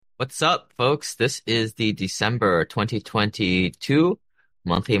What's up, folks? This is the December 2022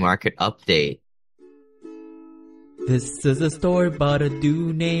 monthly market update. This is a story about a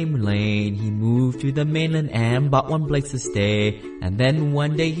dude named Lane. He moved to the mainland and bought one place to stay. And then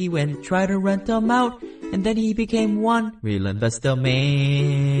one day he went try to rent them out. And then he became one real investor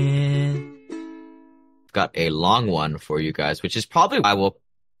man. Got a long one for you guys, which is probably why we'll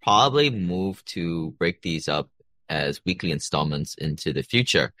probably move to break these up as weekly installments into the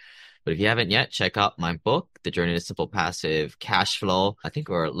future. But if you haven't yet, check out my book, The Journey to Simple Passive Cash Flow. I think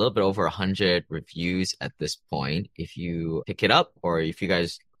we're a little bit over 100 reviews at this point. If you pick it up or if you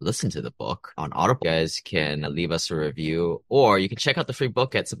guys listen to the book on Audible, you guys can leave us a review, or you can check out the free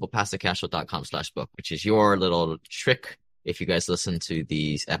book at simplepassivecashflow.com/book, which is your little trick if you guys listen to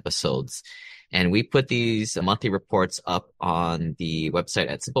these episodes. And we put these monthly reports up on the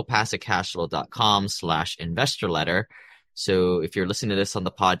website at simplepassivecashflow.com/investor letter. So if you're listening to this on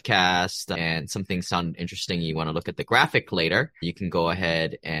the podcast and something sounded interesting, you want to look at the graphic later, you can go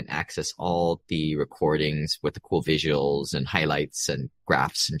ahead and access all the recordings with the cool visuals and highlights and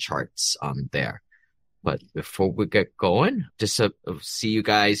graphs and charts on there. But before we get going, just to see you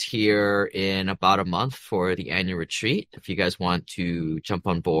guys here in about a month for the annual retreat. If you guys want to jump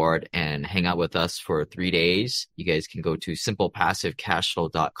on board and hang out with us for 3 days, you guys can go to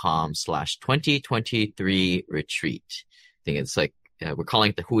simplepassivecashflow.com/2023 retreat. I think it's like, we're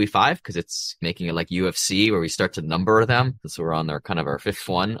calling it the Hui 5 because it's making it like UFC where we start to number them. So we're on our fifth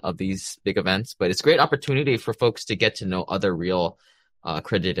one of these big events. But it's a great opportunity for folks to get to know other real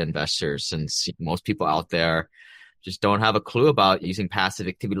accredited investors, since most people out there just don't have a clue about using passive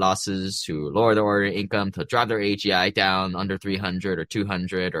activity losses to lower their ordinary income, to drive their AGI down under 300 or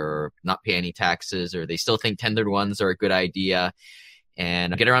 200, or not pay any taxes, or they still think 1031s are a good idea,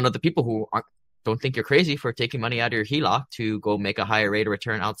 and get around other people who don't think you're crazy for taking money out of your HELOC to go make a higher rate of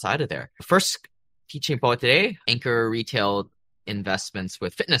return outside of there. First teaching point today, anchor retail investments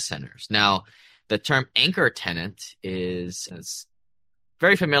with fitness centers. Now, the term anchor tenant is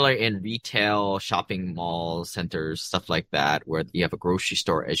very familiar in retail, shopping malls, centers, stuff like that, where you have a grocery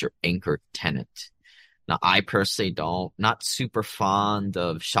store as your anchor tenant. Now, I personally not super fond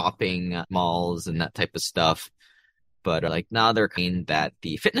of shopping malls and that type of stuff. But now they're claiming that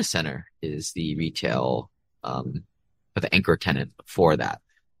the fitness center is the retail, the anchor tenant for that.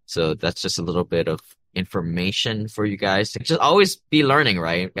 So that's just a little bit of information for you guys to just always be learning,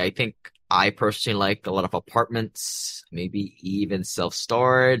 right? I think I personally like a lot of apartments, maybe even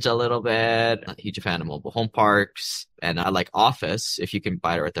self-storage a little bit. I'm a huge fan of mobile home parks. And I like office if you can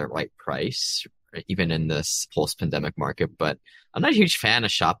buy it at the right price, right? Even in this post-pandemic market. But I'm not a huge fan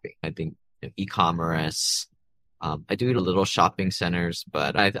of shopping. I think e-commerce, I do little shopping centers,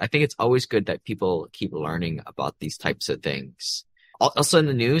 but I think it's always good that people keep learning about these types of things. Also in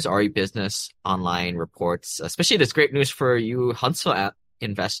the news, RE Business Online reports, especially this great news for you Huntsville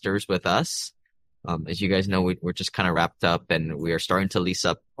investors with us. As you guys know, we're just kind of wrapped up and we are starting to lease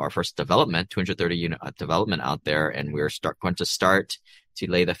up our first development, 230 unit development out there. And we're going to start to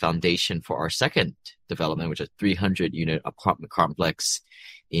lay the foundation for our second development, which is a 300 unit apartment complex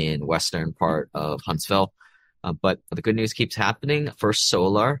in western part of Huntsville. But the good news keeps happening. First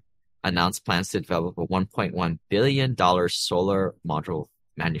Solar announced plans to develop a $1.1 billion solar module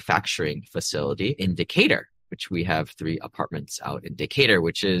manufacturing facility in Decatur, which we have 3 apartments out in Decatur,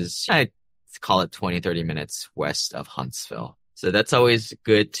 which is, I call it 20, 30 minutes west of Huntsville. So that's always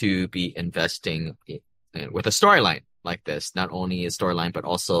good to be investing with a storyline like this. Not only a storyline, but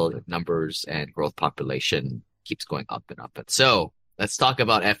also numbers and growth population keeps going up and up. And so let's talk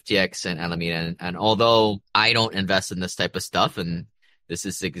about FTX and Alameda. And although I don't invest in this type of stuff, and this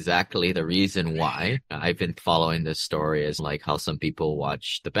is exactly the reason why I've been following this story, is like how some people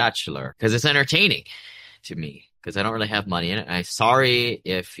watch The Bachelor, because it's entertaining to me, because I don't really have money in it. I'm sorry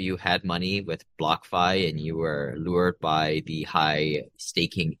if you had money with BlockFi and you were lured by the high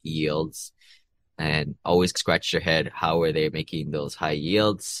staking yields and always scratch your head, how are they making those high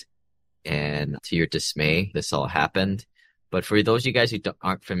yields? And to your dismay, this all happened. But for those of you guys who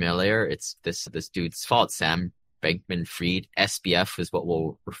aren't familiar, it's this dude's fault. Sam Bankman-Fried, SBF is what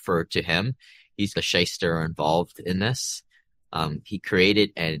we'll refer to him. He's the shyster involved in this. He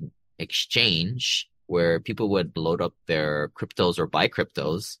created an exchange where people would load up their cryptos or buy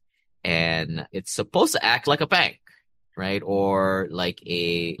cryptos, and it's supposed to act like a bank, right? Or like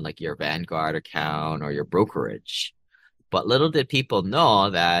your Vanguard account or your brokerage. But little did people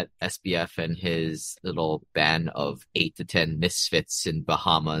know that SBF and his little band of 8 to 10 misfits in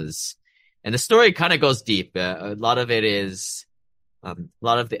Bahamas, and the story kind of goes deep. A lot of it is A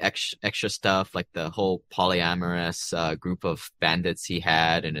lot of the extra stuff, like the whole polyamorous group of bandits he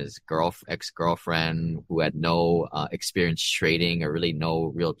had, and his ex-girlfriend who had no experience trading or really no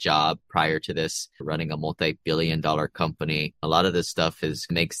real job prior to this, running a multi-billion-dollar company. A lot of this stuff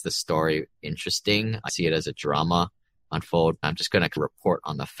makes the story interesting. I see it as a drama unfold. I'm just going to report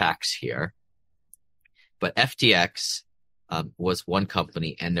on the facts here. But FTX was one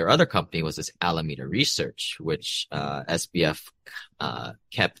company, and their other company was this Alameda Research, which SBF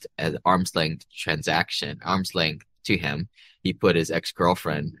kept as arm's length to him. He put his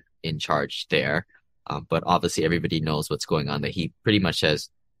ex-girlfriend in charge there, but obviously everybody knows what's going on, that he pretty much has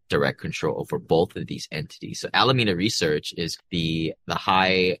direct control over both of these entities. So Alameda Research is the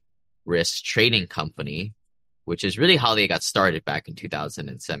high risk trading company, which is really how they got started back in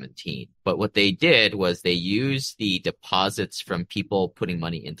 2017. But what they did was they used the deposits from people putting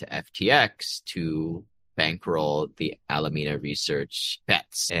money into FTX to bankroll the Alameda Research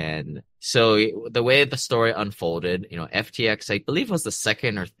bets. And so the way the story unfolded, FTX, I believe, was the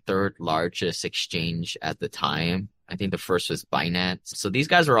second or third largest exchange at the time. I think the first was Binance. So these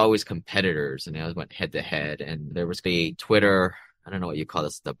guys were always competitors, and they always went head to head. And there was a Twitter, I don't know what you call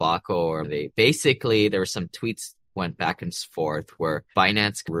this, debacle, or there were some tweets went back and forth where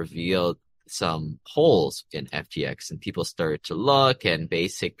Binance revealed some holes in FTX, and people started to look, and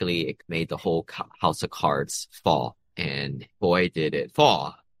basically it made the whole house of cards fall. And boy, did it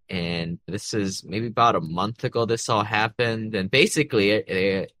fall. And this is maybe about a month ago this all happened. And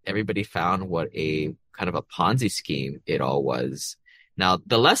basically everybody found what a kind of a Ponzi scheme it all was. Now,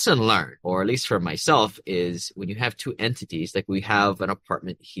 the lesson learned, or at least for myself, is when you have two entities, like we have an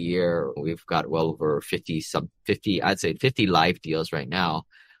apartment here, we've got well over 50 live deals right now.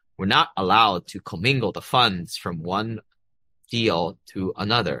 We're not allowed to commingle the funds from one deal to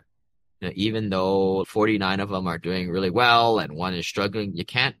another. Even though 49 of them are doing really well and one is struggling, you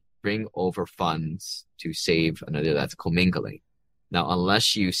can't bring over funds to save another that's commingling. Now,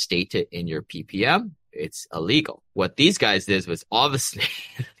 unless you state it in your PPM, it's illegal. What these guys did was obviously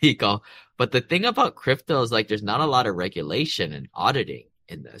illegal. But the thing about crypto is there's not a lot of regulation and auditing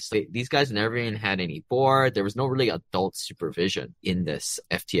in this. These guys never even had any board. There was no really adult supervision in this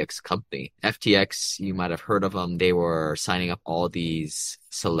FTX company. FTX, you might have heard of them. They were signing up all these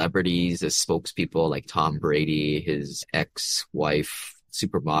celebrities as spokespeople, like Tom Brady, his ex-wife,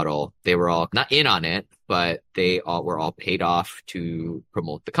 supermodel. They were all not in on it, but they all were all paid off to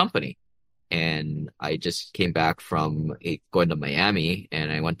promote the company. And I just came back from going to Miami, and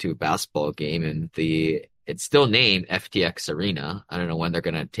I went to a basketball game, and it's still named FTX Arena. I don't know when they're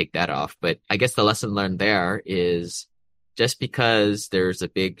going to take that off, but I guess the lesson learned there is just because there's a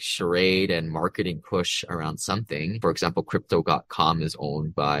big charade and marketing push around something, for example, Crypto.com is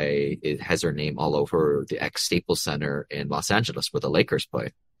owned by, it has their name all over the Staples Center in Los Angeles where the Lakers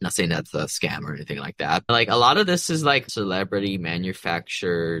play. Not saying that's a scam or anything like that. A lot of this is celebrity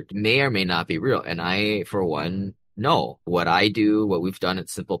manufactured, may or may not be real. And I, for one, know what I do, what we've done at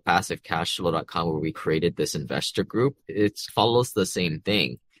SimplePassiveCashflow.com, where we created this investor group, it follows the same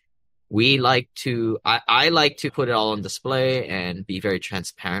thing. I like to put it all on display and be very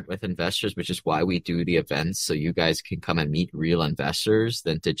transparent with investors, which is why we do the events, so you guys can come and meet real investors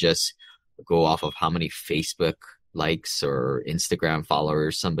than to just go off of how many Facebook likes or Instagram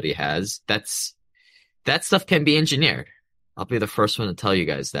followers somebody has. That stuff can be engineered. I'll be the first one to tell you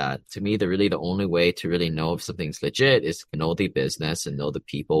guys that. To me, the only way to really know if something's legit is to know the business and know the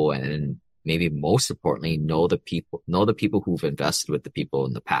people, and maybe most importantly, know the people who've invested with the people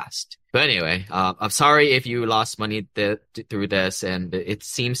in the past. But anyway, I'm sorry if you lost money through this, and it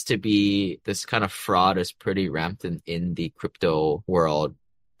seems to be this kind of fraud is pretty rampant in the crypto world.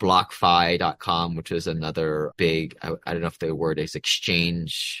 BlockFi.com, which is another big, I don't know if the word is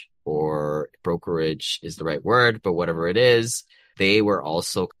exchange or brokerage is the right word, but whatever it is, they were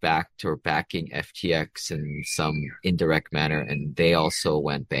also backing FTX in some indirect manner, and they also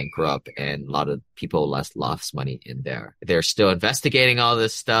went bankrupt, and a lot of people lost money in there. They're still investigating all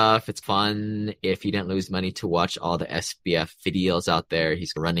this stuff. It's fun if you didn't lose money to watch all the SBF videos out there.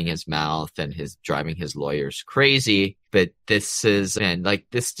 He's running his mouth and driving his lawyers crazy. But this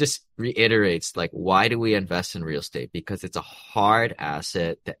just reiterates, why do we invest in real estate? Because it's a hard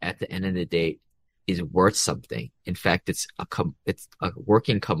asset that at the end of the day is worth something. In fact, it's a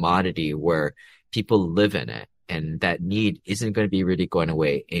working commodity where people live in it, and that need isn't going to be really going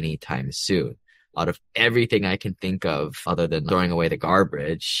away anytime soon. Out of everything I can think of, other than throwing away the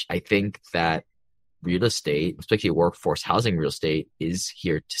garbage, I think that real estate, especially workforce housing real estate, is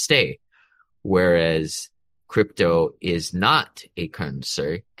here to stay. Whereas crypto is not a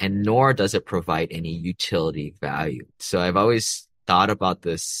currency, and nor does it provide any utility value. So I've always thought about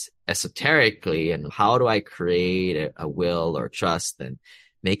this esoterically and how do I create a will or trust and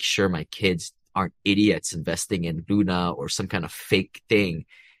make sure my kids aren't idiots investing in Luna or some kind of fake thing.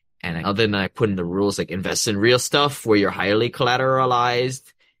 And other than I put in the rules, like invest in real stuff where you're highly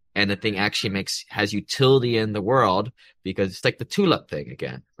collateralized and the thing actually has utility in the world, because it's like the tulip thing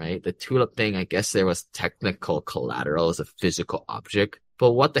again, right? The tulip thing, I guess there was technical collateral as a physical object,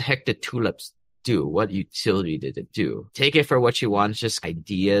 but what the heck did tulips do? What utility did it do? Take it for what you want. It's just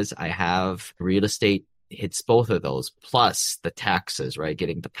ideas. I have real estate hits both of those, plus the taxes, right?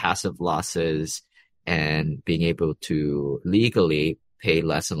 Getting the passive losses and being able to legally pay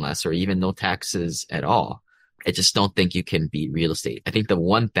less and less or even no taxes at all. I just don't think you can beat real estate. I think the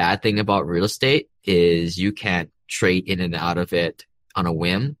one bad thing about real estate is you can't trade in and out of it on a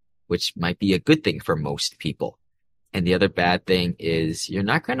whim, which might be a good thing for most people. And the other bad thing is you're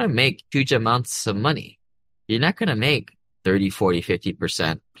not going to make huge amounts of money. You're not going to make 30, 40,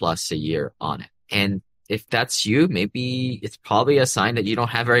 50% plus a year on it. And if that's you, maybe it's probably a sign that you don't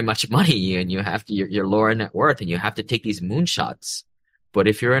have very much money and you have to, you're lower net worth and you have to take these moonshots. But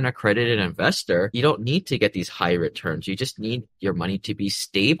if you're an accredited investor, you don't need to get these high returns. You just need your money to be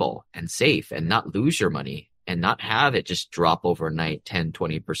stable and safe and not lose your money and not have it just drop overnight 10,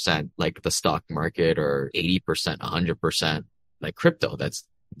 20% like the stock market or 80%, 100% like crypto. That's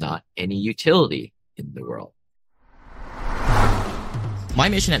not any utility in the world. My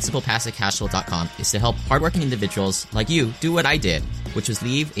mission at SimplePassiveCashflow.com is to help hardworking individuals like you do what I did, which was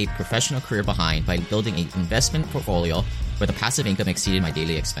leave a professional career behind by building an investment portfolio where the passive income exceeded my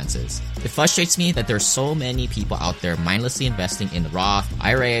daily expenses. It frustrates me that there's so many people out there mindlessly investing in the Roth,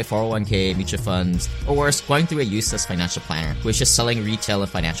 IRA, 401k, mutual funds, or worse, going through a useless financial planner who is just selling retail and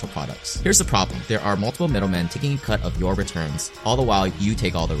financial products. Here's the problem. There are multiple middlemen taking a cut of your returns, all the while you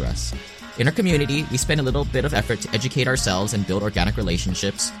take all the rest. In our community, we spend a little bit of effort to educate ourselves and build organic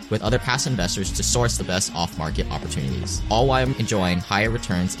relationships with other passive investors to source the best off-market opportunities, all while enjoying higher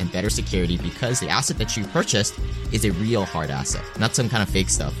returns and better security because the asset that you purchased is a real hard asset, not some kind of fake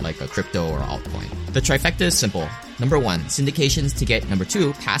stuff like a crypto or altcoin. The trifecta is simple. Number 1, syndications to get. Number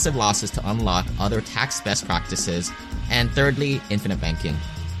 2, passive losses to unlock other tax best practices. And thirdly, infinite banking.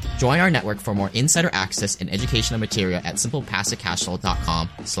 Join our network for more insider access and educational material at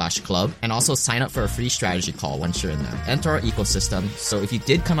simplepassivecashflow.com/club, and also sign up for a free strategy call once you're in there. Enter our ecosystem, so if you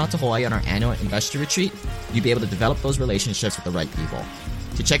did come out to Hawaii on our annual investor retreat, you'd be able to develop those relationships with the right people.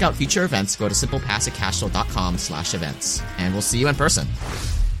 To check out future events, go to simplepassivecashflow.com/events, and we'll see you in person.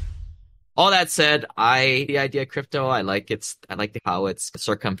 All that said, the idea of crypto, I like how it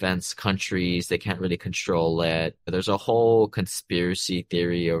circumvents countries. They can't really control it. There's a whole conspiracy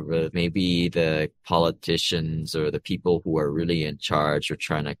theory over maybe the politicians or the people who are really in charge are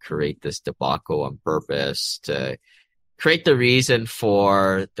trying to create this debacle on purpose to create the reason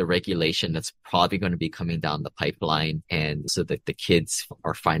for the regulation that's probably going to be coming down the pipeline. And so that the kids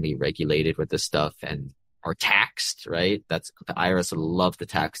are finally regulated with this stuff and are taxed, right? That's the IRS love to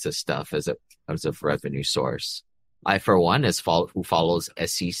tax this stuff as a revenue source. I, for one, who follows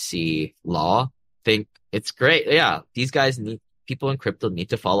SEC law, think it's great. Yeah, people in crypto need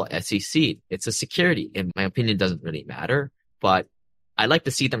to follow SEC. It's a security. In my opinion, it doesn't really matter, but I like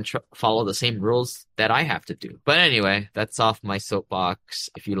to see them follow the same rules that I have to do. But anyway, that's off my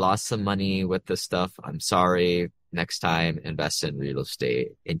soapbox. If you lost some money with this stuff, I'm sorry. Next time, invest in real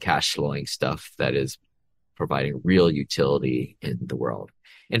estate, in cash flowing stuff that is providing real utility in the world.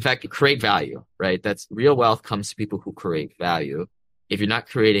 In fact, create value, right? That's real wealth comes to people who create value. If you're not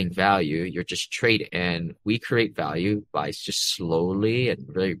creating value, you're just trading. And we create value by just slowly and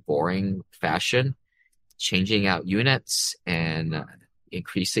very boring fashion, changing out units and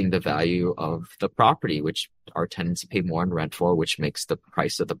increasing the value of the property, which our tenants pay more in rent for, which makes the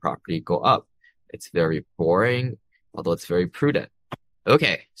price of the property go up. It's very boring, although it's very prudent.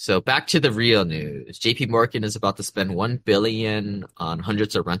 Okay, so back to the real news. JP Morgan is about to spend $1 billion on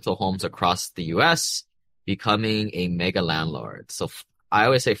hundreds of rental homes across the US, becoming a mega landlord. So I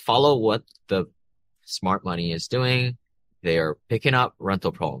always say follow what the smart money is doing. They are picking up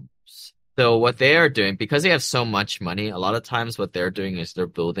rental homes. So what they are doing, because they have so much money, a lot of times what they're doing is they're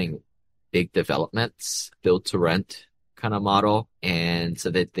building big developments, build to rent kind of model, and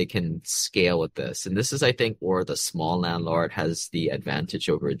so that they can scale with this. And this is, I think, where the small landlord has the advantage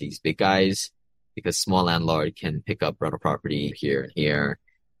over these big guys, because small landlord can pick up rental property here and here,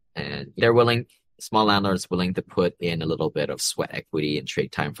 and small landlords willing to put in a little bit of sweat equity and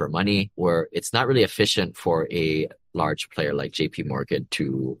trade time for money, where it's not really efficient for a large player like JP Morgan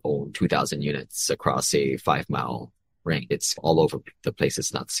to own 2,000 units across a 5-mile range. It's all over the place.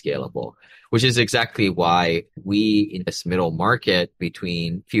 It's not scalable, which is exactly why we in this middle market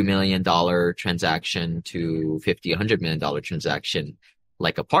between few $1 million transaction to $50, $100 million transaction,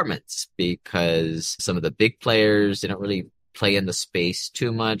 like apartments, because some of the big players, they don't really play in the space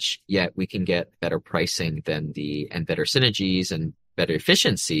too much, yet we can get better pricing and better synergies and better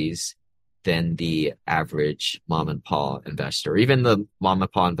efficiencies than the average mom and pop investor, even the mom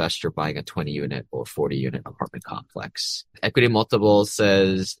and pop investor buying a 20 unit or 40 unit apartment complex. Equity multiple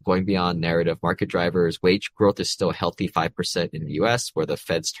says, going beyond narrative market drivers, wage growth is still a healthy 5% in the US, where the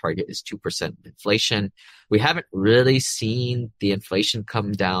Fed's target is 2% inflation. We haven't really seen the inflation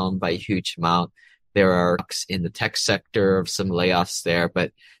come down by a huge amount. There are in the tech sector of some layoffs there,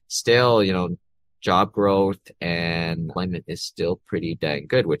 but still, job growth and employment is still pretty dang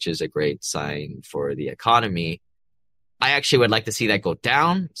good, which is a great sign for the economy. I actually would like to see that go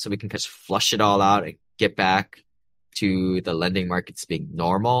down so we can just flush it all out and get back to the lending markets being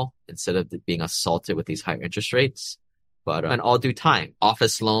normal instead of being assaulted with these higher interest rates. But in all due time,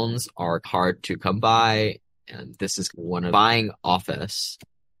 office loans are hard to come by. And this is one of buying office.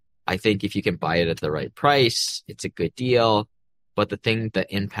 I think if you can buy it at the right price, it's a good deal. But the thing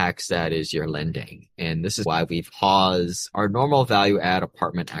that impacts that is your lending. And this is why we've paused our normal value add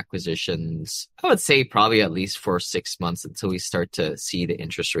apartment acquisitions, I would say probably at least for 6 months until we start to see the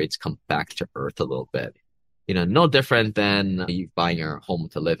interest rates come back to earth a little bit. No different than you buying your home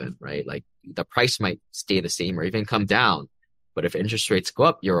to live in, right? Like the price might stay the same or even come down. But if interest rates go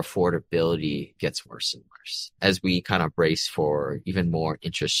up, your affordability gets worse and worse as we kind of brace for even more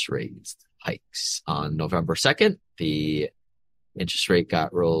interest rate hikes. On November 2nd, the interest rate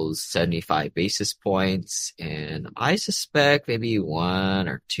got rose 75 basis points, and I suspect maybe 1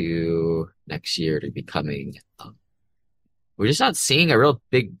 or 2 next year to be coming. We're just not seeing a real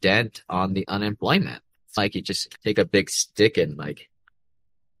big dent on the unemployment. It's like you just take a big stick and like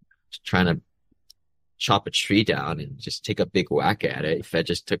trying to chop a tree down and just take a big whack at it. Fed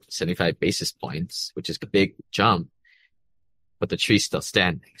just took 75 basis points, which is a big jump, but the tree's still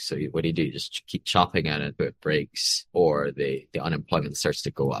standing. So what do? You just keep chopping at it until it breaks, or the unemployment starts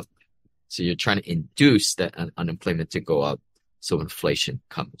to go up. So you're trying to induce that unemployment to go up so inflation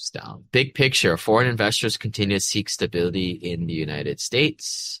comes down. Big picture, foreign investors continue to seek stability in the United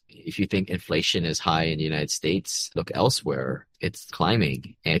States. If you think inflation is high in the United States, look elsewhere. It's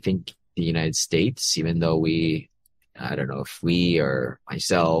climbing. And I think the United States, even though I don't know if we or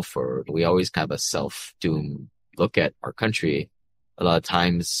myself, or we always have a self-doom look at our country, a lot of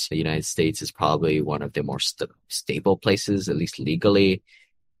times the United States is probably one of the more stable places, at least legally.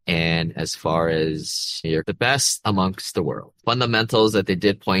 And as far as you're the best amongst the world. Fundamentals that they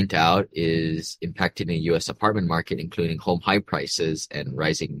did point out is impacting the U.S. apartment market, including home high prices and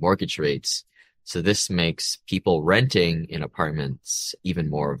rising mortgage rates. So this makes people renting in apartments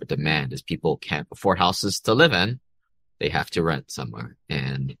even more of a demand, as people can't afford houses to live in. They have to rent somewhere.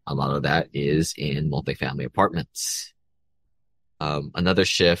 And a lot of that is in multifamily apartments. Another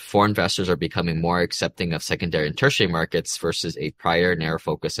shift, foreign investors are becoming more accepting of secondary and tertiary markets versus a prior narrow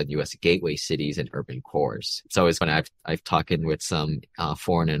focus on U.S. gateway cities and urban cores. It's always when I've talked with some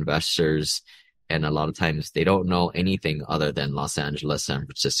foreign investors, and a lot of times they don't know anything other than Los Angeles, San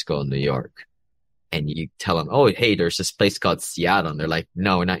Francisco, and New York. And you tell them, oh, hey, there's this place called Seattle. And they're like,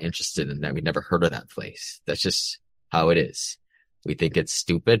 no, we're not interested in that. We never heard of that place. That's just how it is. We think it's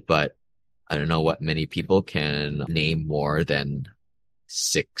stupid, but I don't know what many people can name more than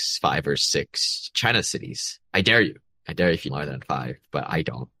 5 or 6 China cities. I dare you if you more than 5, but I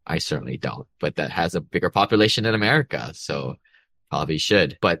don't. I certainly don't. But that has a bigger population than America, so probably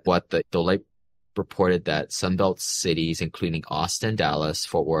should. But what the Deloitte reported that Sunbelt cities, including Austin, Dallas,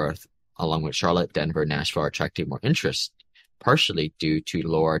 Fort Worth, along with Charlotte, Denver, Nashville, are attracting more interest, partially due to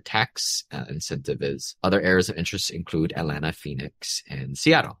lower tax incentives. Other areas of interest include Atlanta, Phoenix, and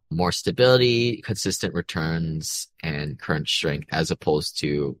Seattle. More stability, consistent returns, and current strength, as opposed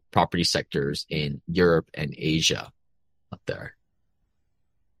to property sectors in Europe and Asia up there.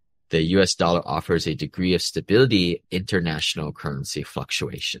 The US dollar offers a degree of stability, international currency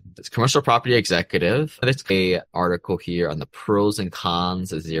fluctuation. This Commercial Property Executive, there's an article here on the pros and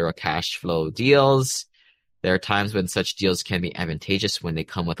cons of zero cash flow deals. There are times when such deals can be advantageous when they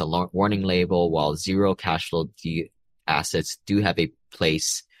come with a warning label, while zero cash flow assets do have a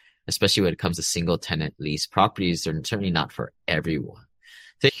place, especially when it comes to single tenant lease properties. They're certainly not for everyone.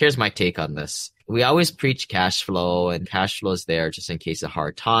 So here's my take on this. We always preach cash flow, and cash flow is there just in case of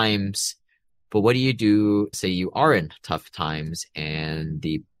hard times. But what do you do, say you are in tough times and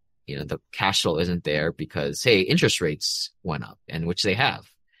the cash flow isn't there because, hey, interest rates went up, and which they have.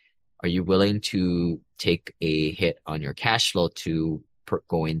 Are you willing to take a hit on your cash flow to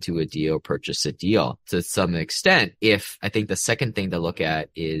go into a deal, purchase a deal? To some extent, I think the second thing to look at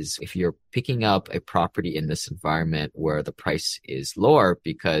is if you're picking up a property in this environment where the price is lower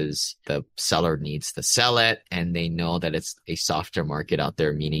because the seller needs to sell it and they know that it's a softer market out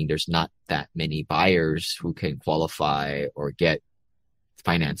there, meaning there's not that many buyers who can qualify or get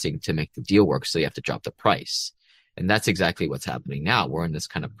financing to make the deal work. So you have to drop the price. And that's exactly what's happening now. We're in this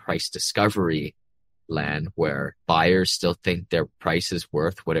kind of price discovery land where buyers still think their price is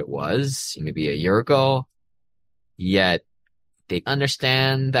worth what it was maybe a year ago, yet they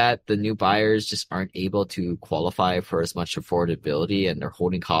understand that the new buyers just aren't able to qualify for as much affordability, and their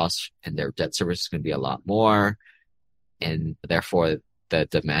holding costs and their debt service is going to be a lot more, and therefore the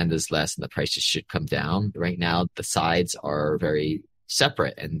demand is less and the prices should come down. Right now the sides are very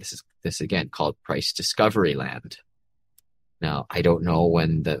separate, and this again called price discovery land. Now, I don't know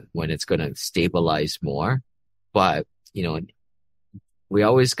when it's going to stabilize more, but, we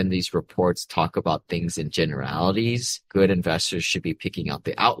always in these reports talk about things in generalities. Good investors should be picking out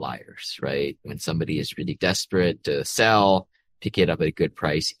the outliers, right? When somebody is really desperate to sell, pick it up at a good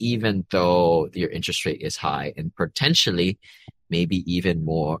price, even though your interest rate is high, and potentially maybe even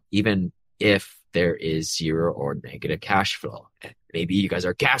more, even if there is zero or negative cash flow. Maybe you guys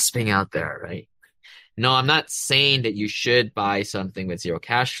are gasping out there, right? No, I'm not saying that you should buy something with zero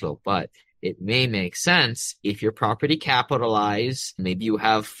cash flow, but it may make sense if your property capitalized. Maybe you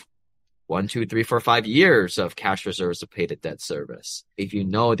have 1, 2, 3, 4, 5 years of cash reserves to pay the debt service. If you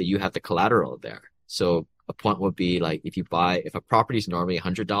know that you have the collateral there. So a point would be like if a property is normally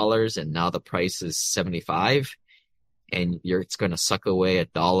 $100 and now the price is $75, and it's going to suck away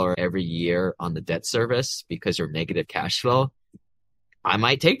 $1 every year on the debt service because you're negative cash flow, I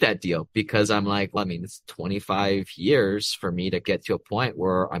might take that deal because I'm like, well, it's 25 years for me to get to a point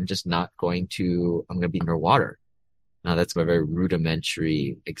where I'm going to be underwater. Now that's a very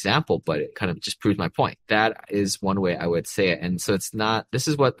rudimentary example, but it kind of just proves my point. That is one way I would say it. And so this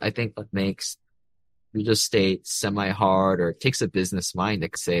is what I think makes real estate semi-hard, or it takes a business mind to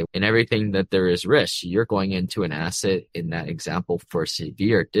say in everything that there is risk, you're going into an asset in that example for a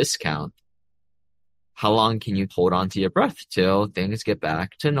severe discount. How long can you hold on to your breath till things get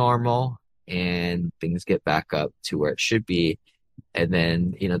back to normal and things get back up to where it should be? And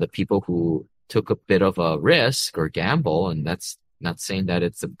then, the people who took a bit of a risk or gamble, and that's not saying that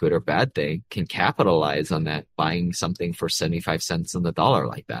it's a good or bad thing, can capitalize on that, buying something for 75 cents on the dollar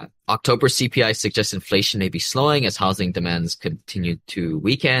like that. October CPI suggests inflation may be slowing as housing demands continue to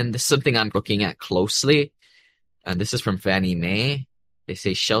weaken. This is something I'm looking at closely. And this is from Fannie Mae. They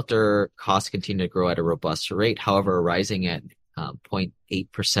say shelter costs continue to grow at a robust rate, however, rising at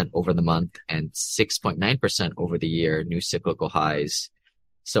 0.8% over the month and 6.9% over the year, new cyclical highs.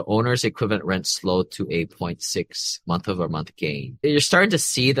 So owners' equivalent rent slowed to a 0.6 month-over-month gain. You're starting to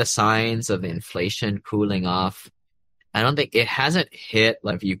see the signs of inflation cooling off. I don't think it hasn't hit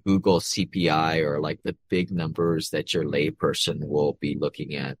like if you Google CPI or like the big numbers that your layperson will be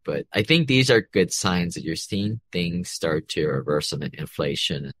looking at. But I think these are good signs that you're seeing things start to reverse on the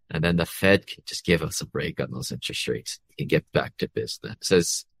inflation. And then the Fed can just give us a break on those interest rates and get back to business. It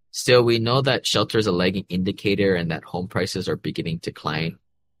says, still, we know that shelter is a lagging indicator and that home prices are beginning to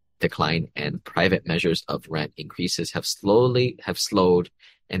decline, and private measures of rent increases have slowed,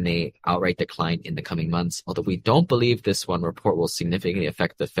 and they outright decline in the coming months. Although we don't believe this one report will significantly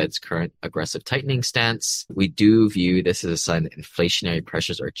affect the Fed's current aggressive tightening stance, we do view this as a sign that inflationary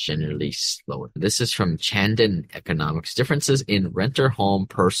pressures are generally slowing. This is from Chandon Economics. Differences in renter home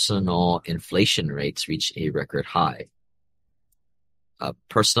personal inflation rates reached a record high.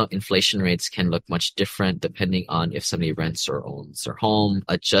 Personal inflation rates can look much different depending on if somebody rents or owns their home.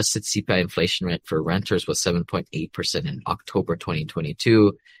 Adjusted CPI inflation rate for renters was 7.8% in October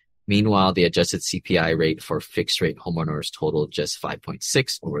 2022. Meanwhile, the adjusted CPI rate for fixed rate homeowners totaled just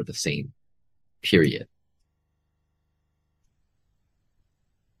 5.6 over the same period.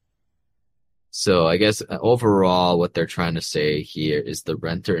 So I guess overall what they're trying to say here is the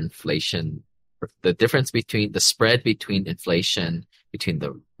renter inflation, the difference between the spread between inflation between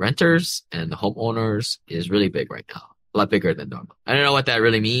the renters and the homeowners is really big right now. A lot bigger than normal. I don't know what that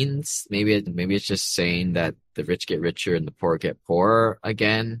really means. Maybe it's just saying that the rich get richer and the poor get poorer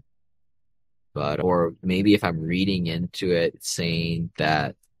again. Or maybe if I'm reading into it, it's saying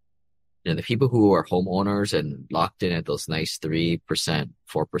that, the people who are homeowners and locked in at those nice 3%,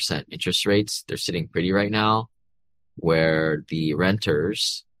 4% interest rates, they're sitting pretty right now, where the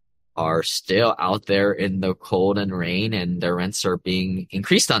renters are still out there in the cold and rain and their rents are being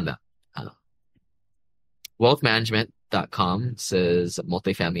increased on them. Wealth management Realtor.com says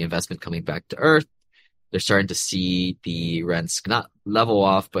multifamily investment coming back to earth. They're starting to see the rents not level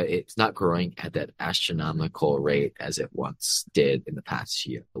off, but it's not growing at that astronomical rate as it once did in the past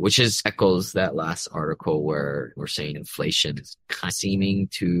year, which is echoes that last article where we're saying inflation is kind of seeming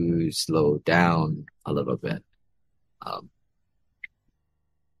to slow down a little bit.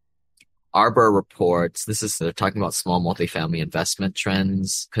 Arbor reports, they're talking about small multifamily investment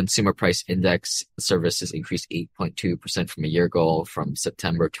trends. Consumer price index services increased 8.2% from a year ago from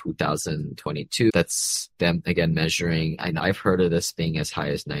September 2022. That's them again measuring. I've heard of this being as high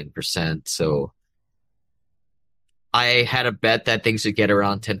as 9%. So I had a bet that things would get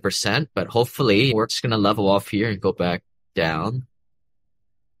around 10%, but hopefully we're just going to level off here and go back down.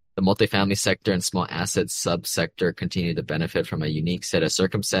 The multifamily sector and small assets subsector continue to benefit from a unique set of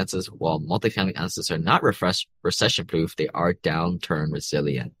circumstances. While multifamily assets are not recession-proof, they are downturn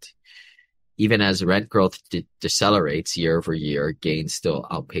resilient. Even as rent growth decelerates year over year, gains still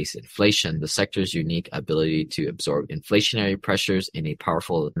outpace inflation. The sector's unique ability to absorb inflationary pressures in a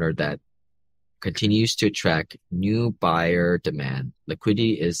powerful manner that continues to attract new buyer demand.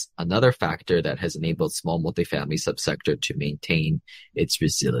 Liquidity is another factor that has enabled small multifamily subsector to maintain its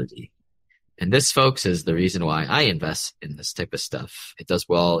resiliency. And this, folks, is the reason why I invest in this type of stuff. It does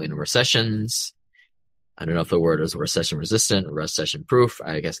well in recessions. I don't know if the word is recession resistant or recession proof.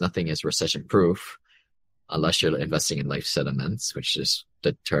 I guess nothing is recession proof unless you're investing in life settlements, which just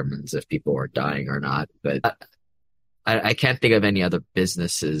determines if people are dying or not. But I can't think of any other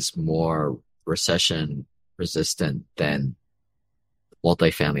businesses more recession resistant than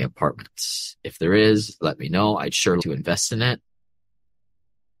multifamily apartments. If there is, let me know. I'd sure to invest in it.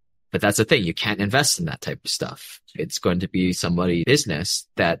 But that's the thing. You can't invest in that type of stuff. It's going to be somebody's business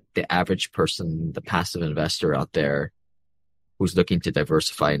that the average person, the passive investor out there who's looking to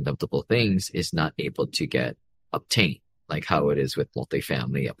diversify in multiple things is not able to obtain, like how it is with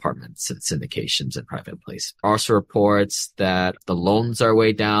multifamily apartments and syndications and private placements. Also reports that the loans are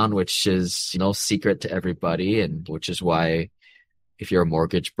way down, which is no secret to everybody, and which is why if you're a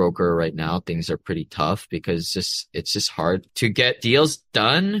mortgage broker right now, things are pretty tough because it's just hard to get deals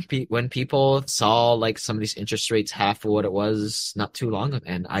done when people saw like some of these interest rates half of what it was not too long ago.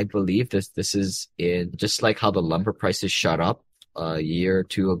 And I believe this is in just like how the lumber prices shot up a year or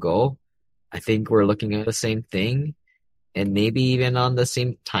two ago. I think we're looking at the same thing. And maybe even on the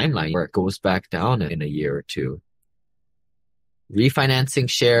same timeline where it goes back down in a year or two. Refinancing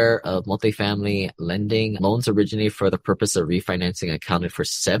share of multifamily lending. Loans originated for the purpose of refinancing accounted for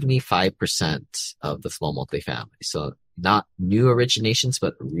 75% of the small multifamily. So not new originations,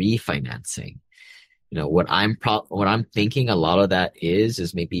 but refinancing. You know, what I'm thinking a lot of that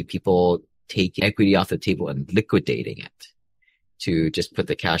is maybe people taking equity off the table and liquidating it to just put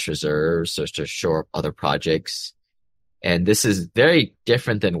the cash reserves or to shore up other projects. And this is very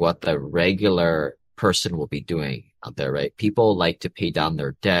different than what the regular person will be doing out there, right? People like to pay down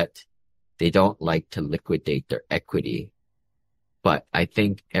their debt. They don't like to liquidate their equity. But I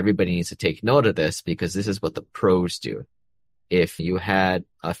think everybody needs to take note of this because this is what the pros do. If you had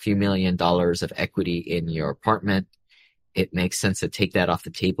a few $1 million of equity in your apartment, it makes sense to take that off the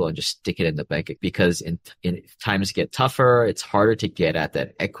table and just stick it in the bank because in times get tougher, it's harder to get at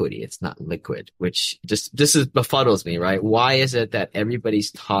that equity. It's not liquid, which this befuddles me, right? Why is it that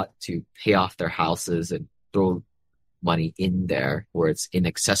everybody's taught to pay off their houses and throw money in there where it's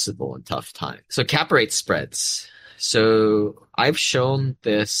inaccessible in tough times? So cap rate spreads. So I've shown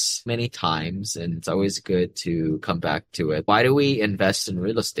this many times and it's always good to come back to it. Why do we invest in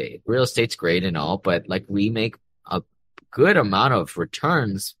real estate? Real estate's great and all, but like we make a good amount of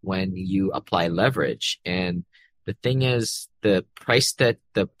returns when you apply leverage. And the thing is, the price that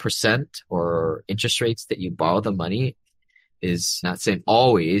the percent or interest rates that you borrow the money is not saying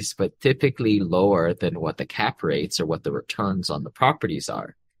always, but typically lower than what the cap rates or what the returns on the properties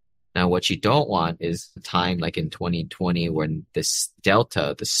are. Now, what you don't want is a time like in 2020 when this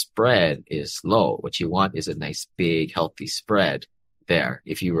delta, the spread is low. What you want is a nice, big, healthy spread there.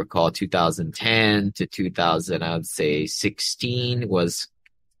 If you recall, 2010 to 2000, I would say 16 was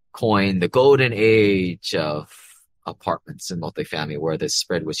coined the golden age of apartments and multifamily where the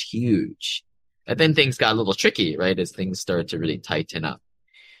spread was huge. And then things got a little tricky, right? As things started to really tighten up.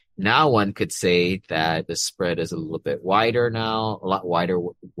 Now one could say that the spread is a little bit wider now, a lot wider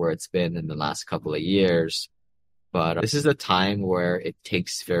where it's been in the last couple of years. But this is a time where it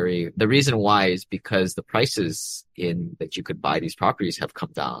takes the reason why is because the prices that you could buy these properties have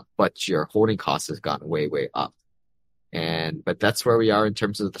come down, but your holding costs has gotten way, way up. But that's where we are in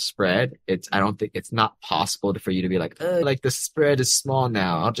terms of the spread. I don't think it's not possible for you to be like the spread is small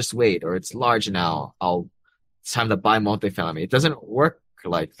now, I'll just wait, or it's large now, I'll it's time to buy multifamily. It doesn't work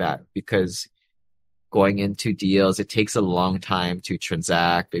like that because going into deals, it takes a long time to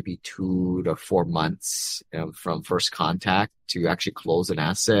transact, maybe 2 to 4 months from first contact to actually close an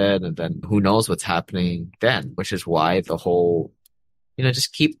asset. And then who knows what's happening then, which is why the whole,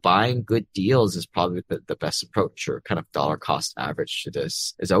 just keep buying good deals is probably the best approach, or kind of dollar cost average to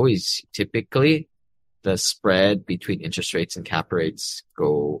this is always typically the spread between interest rates and cap rates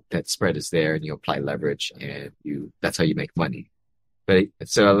that spread is there, and you apply leverage and that's how you make money. But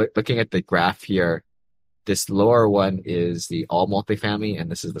so looking at the graph here, this lower one is the all multifamily,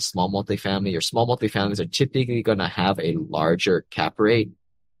 and this is the small multifamily. Your small multifamilies are typically going to have a larger cap rate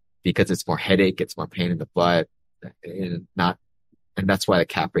because it's more headache, it's more pain in the butt, and that's why the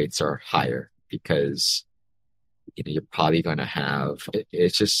cap rates are higher, because you're probably going to have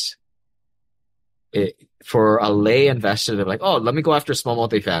for a lay investor, they're like, oh, let me go after small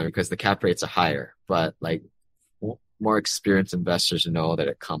multifamily because the cap rates are higher. But like more experienced investors know that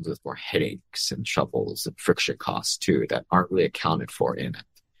it comes with more headaches and troubles and friction costs too that aren't really accounted for in it.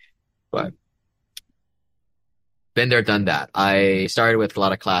 But been there, done that. I started with a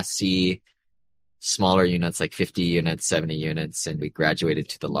lot of Class C, smaller units like 50 units, 70 units, and we graduated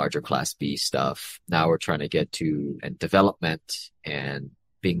to the larger Class B stuff. Now we're trying to get to development and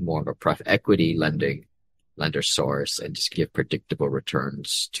being more of a private equity lender source and just give predictable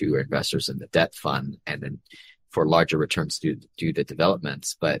returns to investors in the debt fund, and then for larger returns do the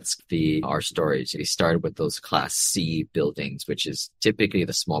developments. But our stories, we started with those Class C buildings, which is typically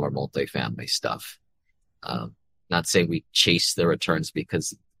the smaller multifamily stuff. Not saying we chase the returns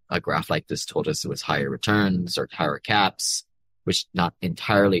because a graph like this told us it was higher returns or higher caps, which not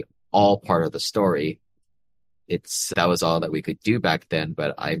entirely all part of the story. That was all that we could do back then,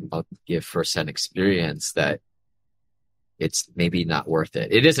 but I'll give firsthand experience that it's maybe not worth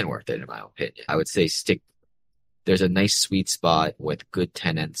it. It isn't worth it in my opinion. I would say there's a nice sweet spot with good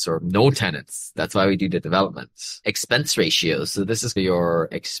tenants or no tenants. That's why we do the developments. Expense ratios. So this is your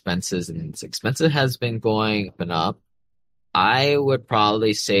expenses, and expenses has been going up and up. I would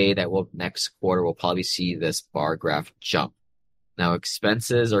probably say that next quarter we'll probably see this bar graph jump. Now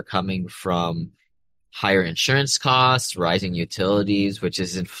expenses are coming from higher insurance costs, rising utilities, which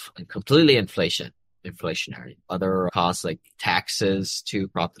is completely inflationary. Other costs like taxes too,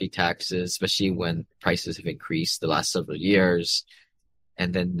 property taxes, especially when prices have increased the last several years.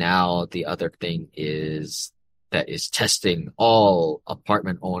 And then now the other thing that is testing all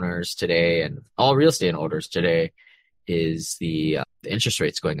apartment owners today and all real estate owners today is the interest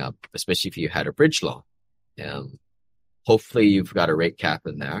rates going up, especially if you had a bridge loan. Hopefully you've got a rate cap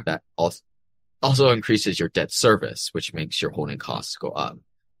in there that also increases your debt service, which makes your holding costs go up,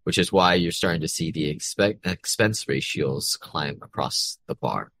 which is why you're starting to see the expense ratios climb across the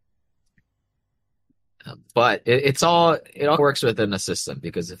bar. But it all works within a system,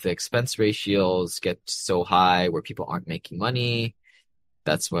 because if the expense ratios get so high where people aren't making money,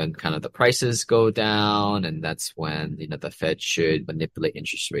 that's when kind of the prices go down, and that's when the Fed should manipulate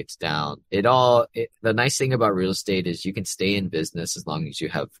interest rates down. The nice thing about real estate is you can stay in business as long as you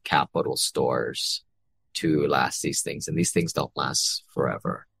have capital stores to last these things, and these things don't last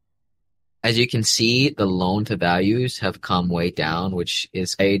forever. As you can see, the loan to values have come way down, which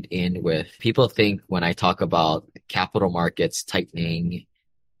is tied in with people think when I talk about capital markets tightening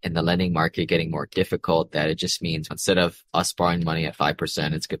and the lending market getting more difficult, that it just means instead of us borrowing money at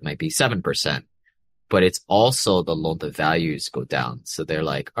 5%, it might be 7%. But it's also the loan to values go down. So they're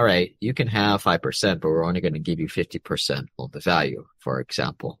like, all right, you can have 5%, but we're only going to give you 50% loan to value, for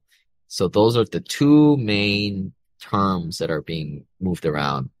example. So those are the two main terms that are being moved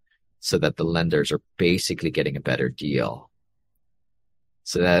around so that the lenders are basically getting a better deal.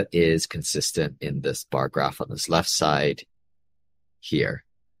 So that is consistent in this bar graph on this left side here.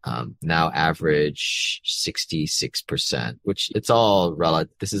 Now average 66%, which it's all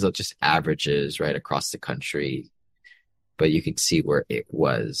relative. This is just averages right across the country, but you can see where it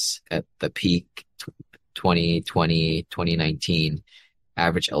was at the peak 2020, 2019.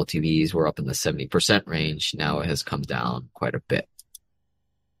 Average LTVs were up in the 70% range. Now it has come down quite a bit.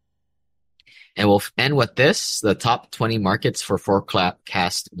 And we'll end with this, the top 20 markets for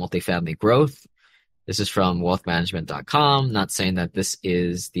forecast multifamily growth. This is from wealthmanagement.com. Not saying that this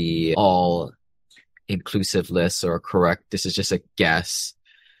is the all-inclusive list or correct. This is just a guess.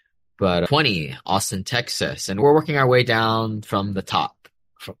 But 20, Austin, Texas. And we're working our way down from the top,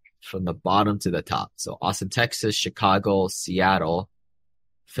 from the bottom to the top. So Austin, Texas, Chicago, Seattle,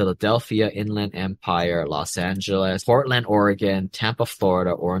 Philadelphia, Inland Empire, Los Angeles, Portland, Oregon, Tampa,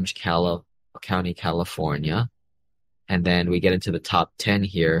 Florida, Orange County, California. And then we get into the top 10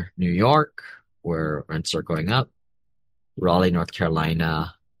 here. New York, where rents are going up. Raleigh, North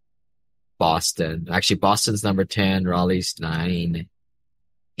Carolina, Boston. Actually, Boston's number 10, Raleigh's 9.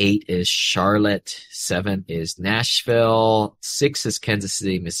 8 is Charlotte. 7 is Nashville. 6 is Kansas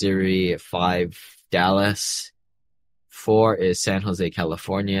City, Missouri. 5, Dallas. 4 is San Jose,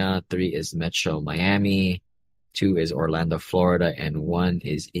 California. 3 is Metro Miami. 2 is Orlando, Florida. And 1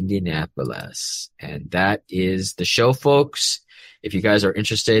 is Indianapolis. And that is the show, folks. If you guys are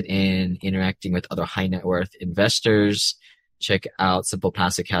interested in interacting with other high net worth investors, check out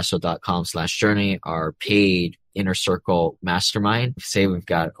simplepassivecashflow.com/journey, our paid Inner Circle mastermind. Say we've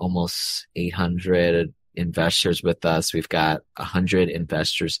got almost 800 investors with us. We've got 100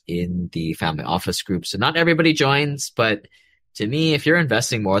 investors in the family office group. So not everybody joins, but to me, if you're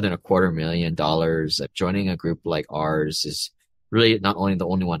investing more than $250,000, joining a group like ours is really not only the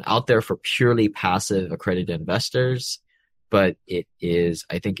only one out there for purely passive accredited investors, but it is,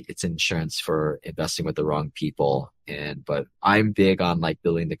 I think it's insurance for investing with the wrong people. But I'm big on like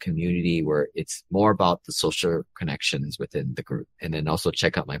building the community where it's more about the social connections within the group. And then also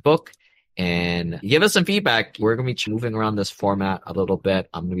check out my book and give us some feedback. We're going to be moving around this format a little bit.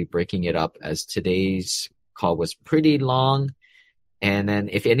 I'm going to be breaking it up as today's call was pretty long. And then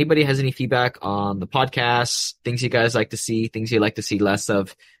if anybody has any feedback on the podcast, things you guys like to see, things you'd like to see less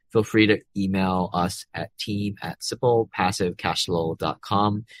of, feel free to email us at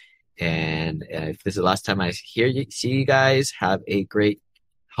team@simplepassivecashflow.com. And if this is the last time I see you guys, have a great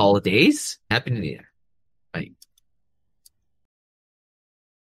holidays. Happy New Year.